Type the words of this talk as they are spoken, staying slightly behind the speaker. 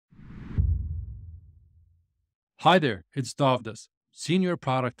Hi there, it's Dovdas, Senior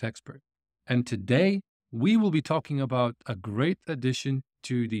Product Expert. And today we will be talking about a great addition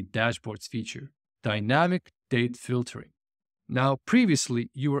to the dashboards feature, dynamic date filtering. Now, previously,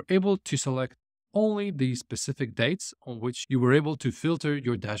 you were able to select only the specific dates on which you were able to filter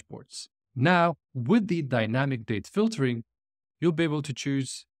your dashboards. Now, with the dynamic date filtering, you'll be able to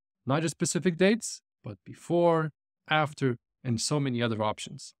choose not just specific dates, but before, after, and so many other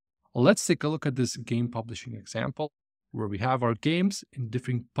options. Let's take a look at this game publishing example where we have our games in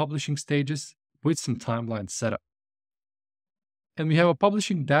different publishing stages with some timeline setup. And we have a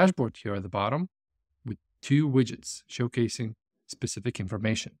publishing dashboard here at the bottom with two widgets showcasing specific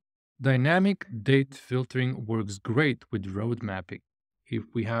information. Dynamic date filtering works great with road mapping. If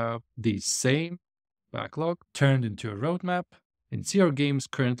we have the same backlog turned into a roadmap and see our games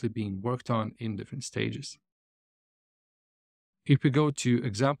currently being worked on in different stages. If we go to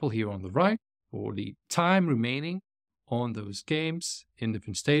example here on the right for the time remaining on those games in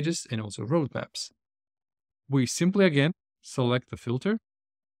different stages and also roadmaps, we simply again select the filter.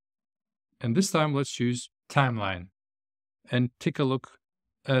 And this time let's choose timeline and take a look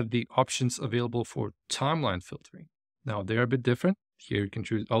at the options available for timeline filtering. Now they're a bit different. Here you can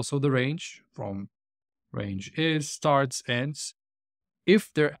choose also the range from range is, starts, ends.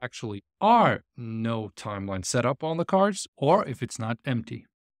 If there actually are no timeline set up on the cards, or if it's not empty,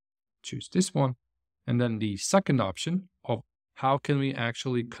 choose this one. And then the second option of how can we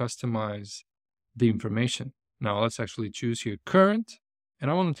actually customize the information. Now let's actually choose here current. And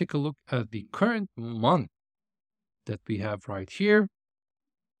I want to take a look at the current month that we have right here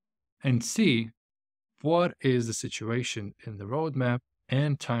and see what is the situation in the roadmap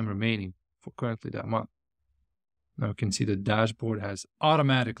and time remaining for currently that month. Now we can see the dashboard has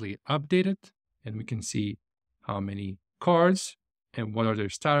automatically updated and we can see how many cards and what are their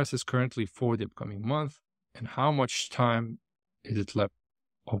statuses currently for the upcoming month and how much time is it left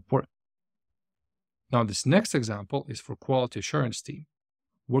of work. Now this next example is for quality assurance team,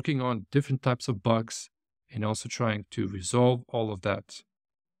 working on different types of bugs and also trying to resolve all of that.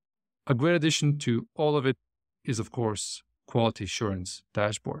 A great addition to all of it is, of course, quality assurance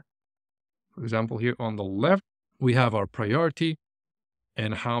dashboard. For example, here on the left, we have our priority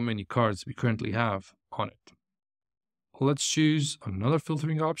and how many cards we currently have on it. Let's choose another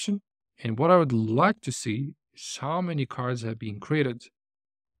filtering option. And what I would like to see is how many cards have been created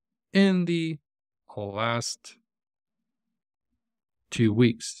in the last 2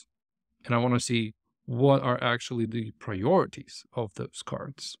 weeks. And I want to see what are actually the priorities of those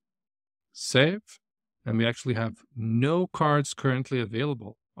cards. Save. And we actually have no cards currently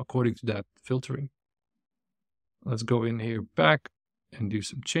available according to that filtering. Let's go in here back and do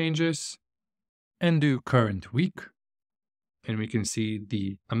some changes and do current week. And we can see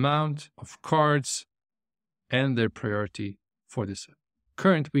the amount of cards and their priority for this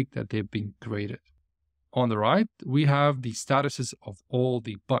current week that they've been created. On the right, we have the statuses of all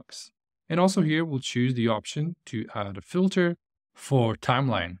the bugs. And also here, we'll choose the option to add a filter for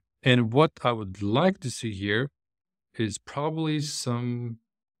timeline. And what I would like to see here is probably some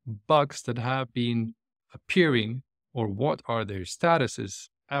bugs that have been appearing or what are their statuses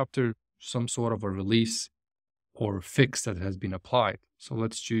after some sort of a release or fix that has been applied. So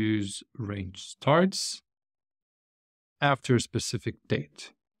let's choose range starts after a specific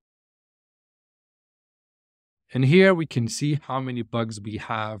date. And here we can see how many bugs we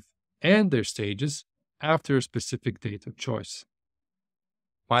have and their stages after a specific date of choice.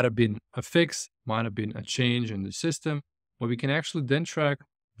 Might have been a fix, might have been a change in the system, but we can actually then track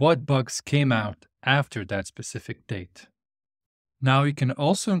what bugs came out after that specific date. Now you can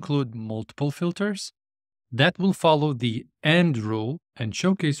also include multiple filters that will follow the AND rule and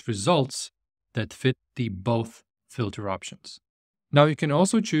showcase results that fit the both filter options. Now you can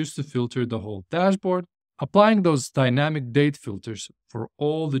also choose to filter the whole dashboard, applying those dynamic date filters for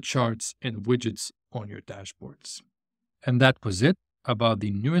all the charts and widgets on your dashboards. And that was it about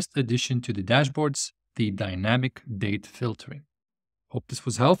the newest addition to the dashboards, the dynamic date filtering. Hope this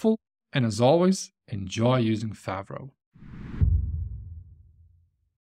was helpful, and as always, enjoy using Favro.